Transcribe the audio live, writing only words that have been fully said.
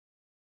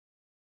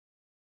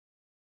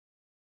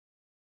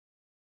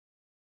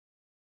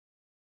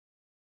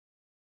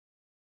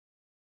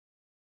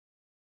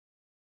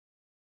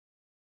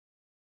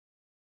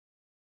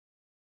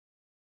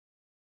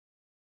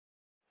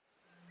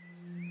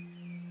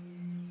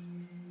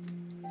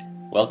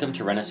Welcome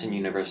to Renison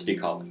University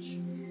College.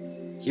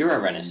 Here at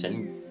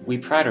Renison, we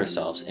pride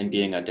ourselves in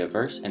being a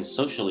diverse and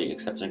socially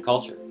accepting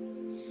culture.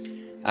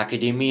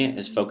 Academia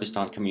is focused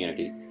on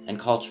community and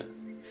culture,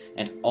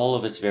 and all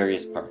of its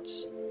various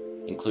parts,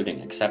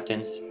 including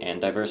acceptance and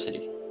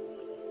diversity.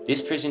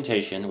 This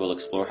presentation will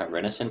explore how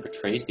Renison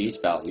portrays these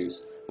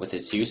values with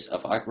its use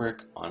of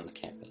artwork on the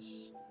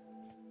campus.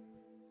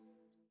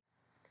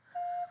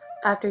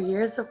 After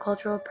years of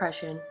cultural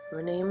oppression,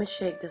 René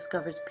Mashique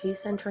discovers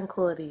peace and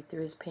tranquility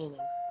through his paintings.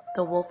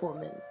 The Wolf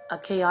Woman, a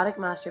chaotic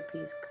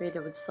masterpiece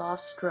created with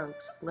soft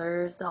strokes,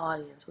 lures the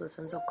audience with a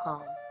sense of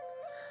calm.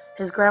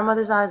 His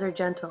grandmother's eyes are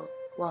gentle,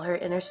 while her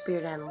inner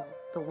spirit animal,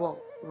 the wolf,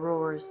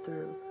 roars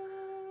through.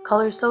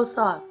 Colors so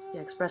soft,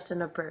 yet expressed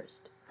in a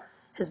burst.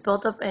 His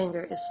built-up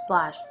anger is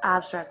splashed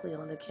abstractly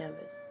on the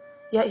canvas,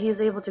 yet he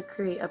is able to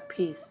create a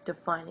piece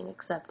defining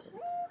acceptance.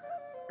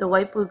 The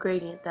white-blue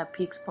gradient that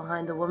peeks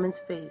behind the woman's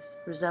face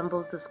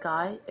resembles the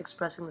sky,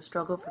 expressing the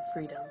struggle for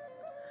freedom.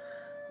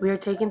 We are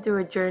taken through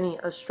a journey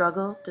of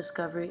struggle,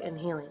 discovery, and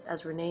healing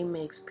as René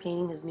makes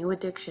painting his new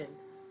addiction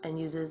and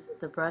uses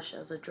the brush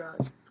as a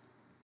drug.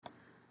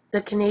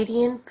 The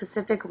Canadian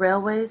Pacific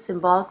Railway,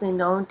 symbolically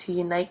known to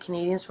unite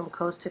Canadians from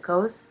coast to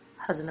coast,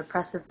 has an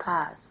oppressive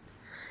past.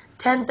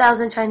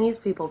 10,000 Chinese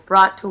people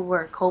brought to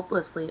work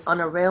hopelessly on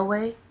a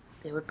railway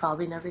they would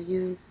probably never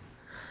use.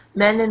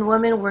 Men and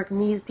women work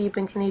knees-deep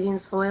in Canadian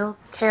soil,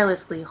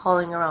 carelessly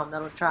hauling around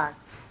metal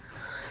tracks.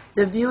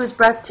 The view is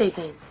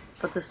breathtaking,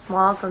 but the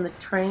smog from the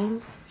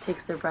train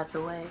takes their breath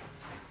away.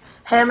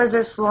 Hammers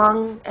are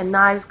swung and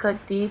knives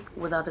cut deep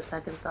without a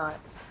second thought.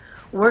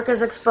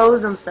 Workers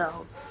expose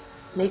themselves,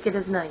 naked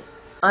as night,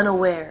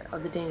 unaware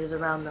of the dangers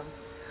around them.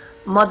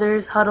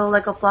 Mothers huddle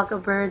like a flock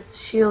of birds,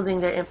 shielding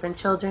their infant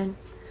children.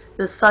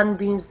 The sun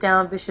beams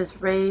down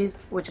vicious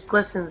rays, which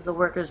glistens the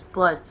workers'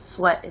 blood,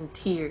 sweat, and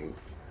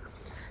tears.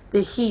 The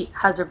heat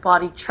has their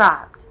body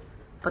trapped,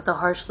 but the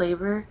harsh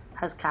labor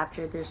has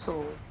captured their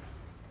soul.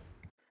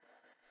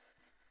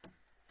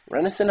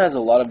 Renison has a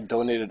lot of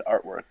donated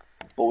artwork,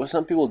 but what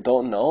some people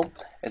don't know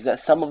is that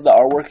some of the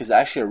artwork is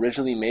actually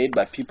originally made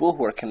by people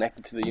who are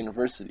connected to the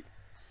university.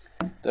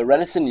 The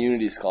Renison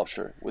Unity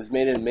sculpture was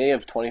made in May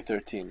of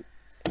 2013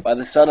 by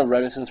the son of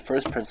Renison's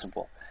first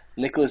principal,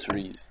 Nicholas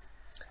Rees,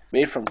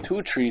 made from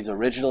 2 trees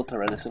original to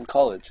Renison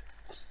College.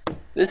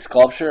 This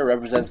sculpture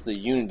represents the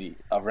unity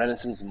of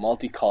Renison's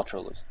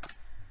multiculturalism.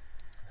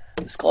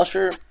 The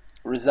sculpture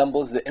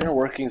resembles the inner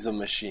workings of a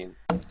machine.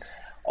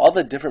 All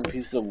the different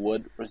pieces of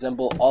wood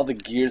resemble all the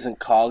gears and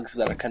cogs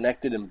that are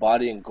connected in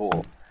body and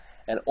goal,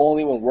 and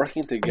only when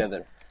working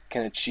together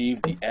can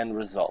achieve the end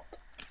result.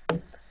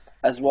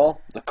 As well,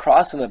 the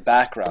cross in the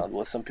background,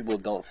 what some people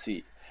don't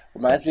see,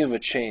 reminds me of a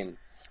chain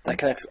that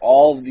connects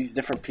all of these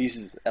different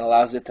pieces and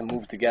allows it to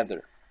move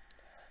together.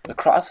 The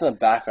cross in the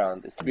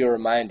background is to be a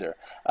reminder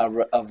of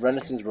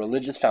Renison's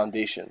religious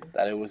foundation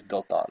that it was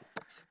built on.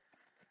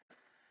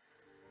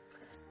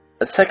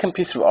 A second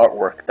piece of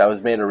artwork that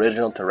was made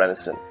original to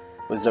Renison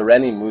was the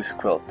Rennie Moose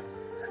quilt.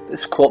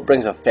 This quilt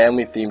brings a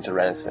family theme to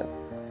Renison.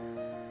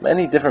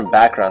 Many different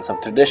backgrounds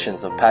have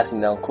traditions of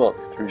passing down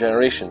quilts through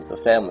generations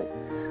of family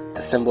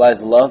to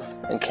symbolize love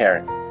and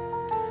caring.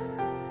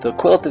 The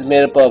quilt is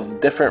made up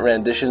of different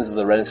renditions of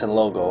the Renison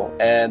logo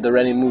and the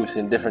Rennie Moose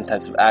in different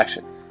types of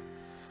actions.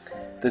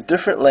 The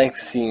different length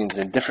scenes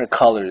and different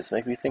colors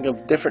make me think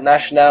of different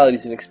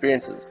nationalities and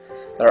experiences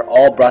that are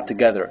all brought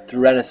together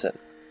through Renison.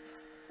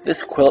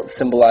 This quilt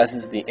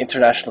symbolizes the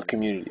international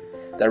community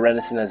that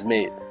Renison has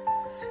made.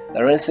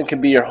 That Renison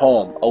can be your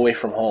home away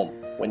from home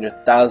when you're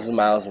thousands of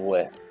miles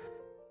away.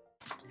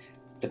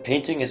 The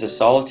painting is a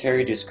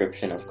solitary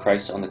description of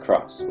Christ on the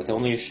cross, with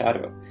only a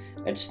shadow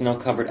and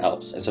snow-covered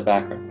Alps as a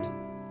background.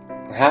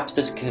 Perhaps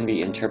this can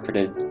be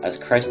interpreted as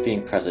Christ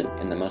being present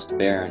in the most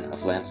barren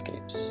of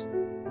landscapes.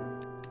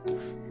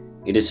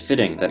 It is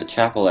fitting that a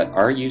chapel at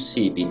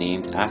RUC be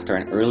named after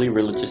an early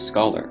religious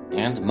scholar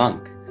and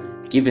monk,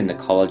 given the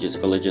college's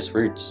religious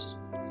roots.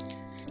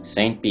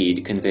 St.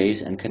 Bede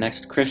conveys and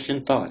connects Christian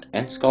thought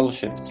and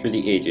scholarship through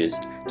the ages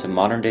to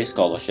modern-day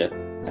scholarship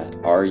at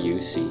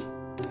RUC.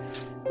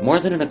 More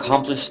than an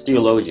accomplished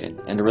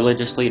theologian and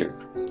religious leader,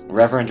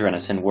 Reverend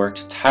Renison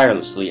worked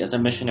tirelessly as a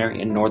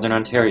missionary in Northern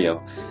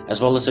Ontario,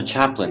 as well as a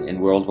chaplain in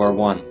World War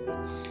I.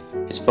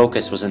 His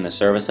focus was in the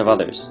service of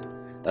others.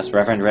 Thus,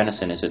 Reverend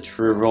Renison is a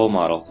true role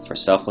model for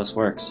selfless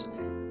works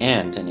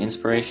and an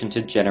inspiration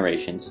to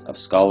generations of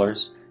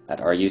scholars at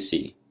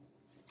RUC.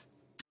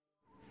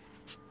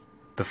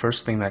 The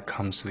first thing that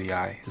comes to the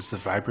eye is the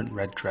vibrant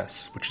red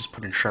dress, which is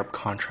put in sharp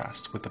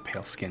contrast with the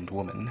pale-skinned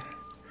woman.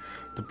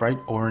 The bright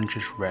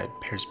orangish red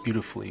pairs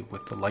beautifully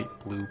with the light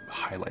blue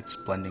highlights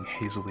blending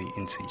hazily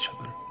into each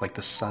other, like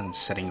the sun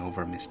setting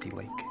over a misty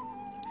lake.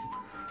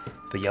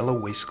 The yellow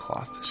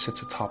waistcloth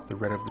sits atop the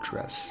red of the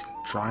dress,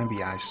 drawing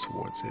the eyes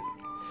towards it.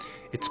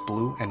 Its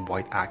blue and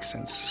white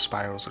accents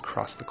spirals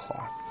across the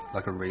cloth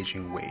like a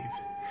raging wave,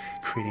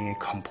 creating a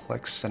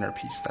complex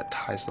centerpiece that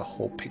ties the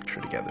whole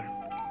picture together.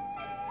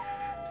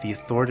 The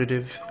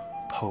authoritative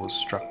pose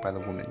struck by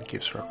the woman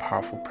gives her a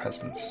powerful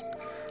presence,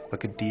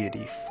 like a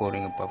deity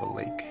floating above a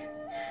lake,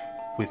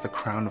 with a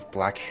crown of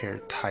black hair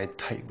tied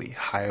tightly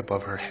high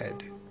above her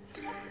head.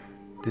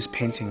 This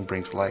painting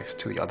brings life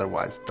to the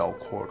otherwise dull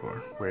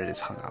corridor where it is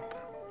hung up.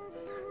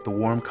 The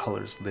warm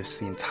colors lifts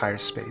the entire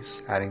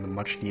space, adding the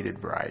much-needed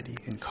variety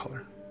in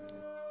color.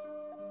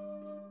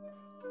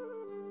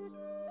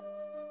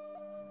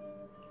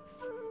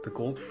 The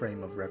gold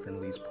frame of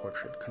Reverend Lee's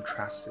portrait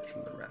contrasts it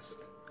from the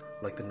rest,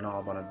 like the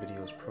knob on a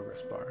video's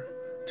progress bar.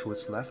 To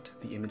its left,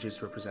 the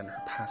images represent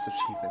her past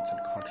achievements and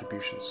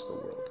contributions to the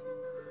world.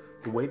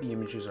 The way the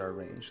images are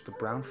arranged, the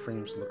brown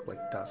frames look like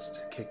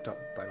dust kicked up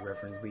by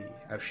Reverend Lee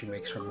as she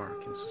makes her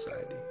mark in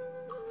society.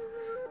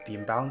 The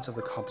imbalance of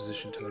the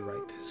composition to the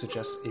right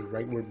suggests a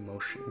rightward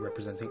motion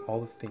representing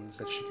all the things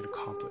that she could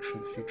accomplish in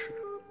the future.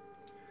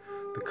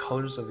 The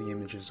colors of the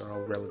images are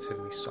all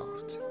relatively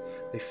soft.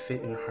 They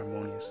fit in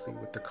harmoniously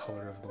with the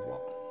color of the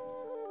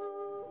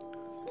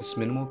wall. This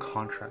minimal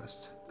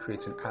contrast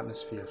creates an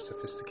atmosphere of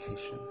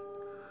sophistication.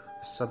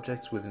 The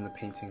subjects within the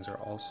paintings are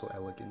also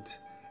elegant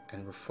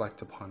and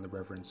reflect upon the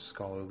Reverend's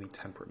scholarly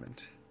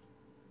temperament.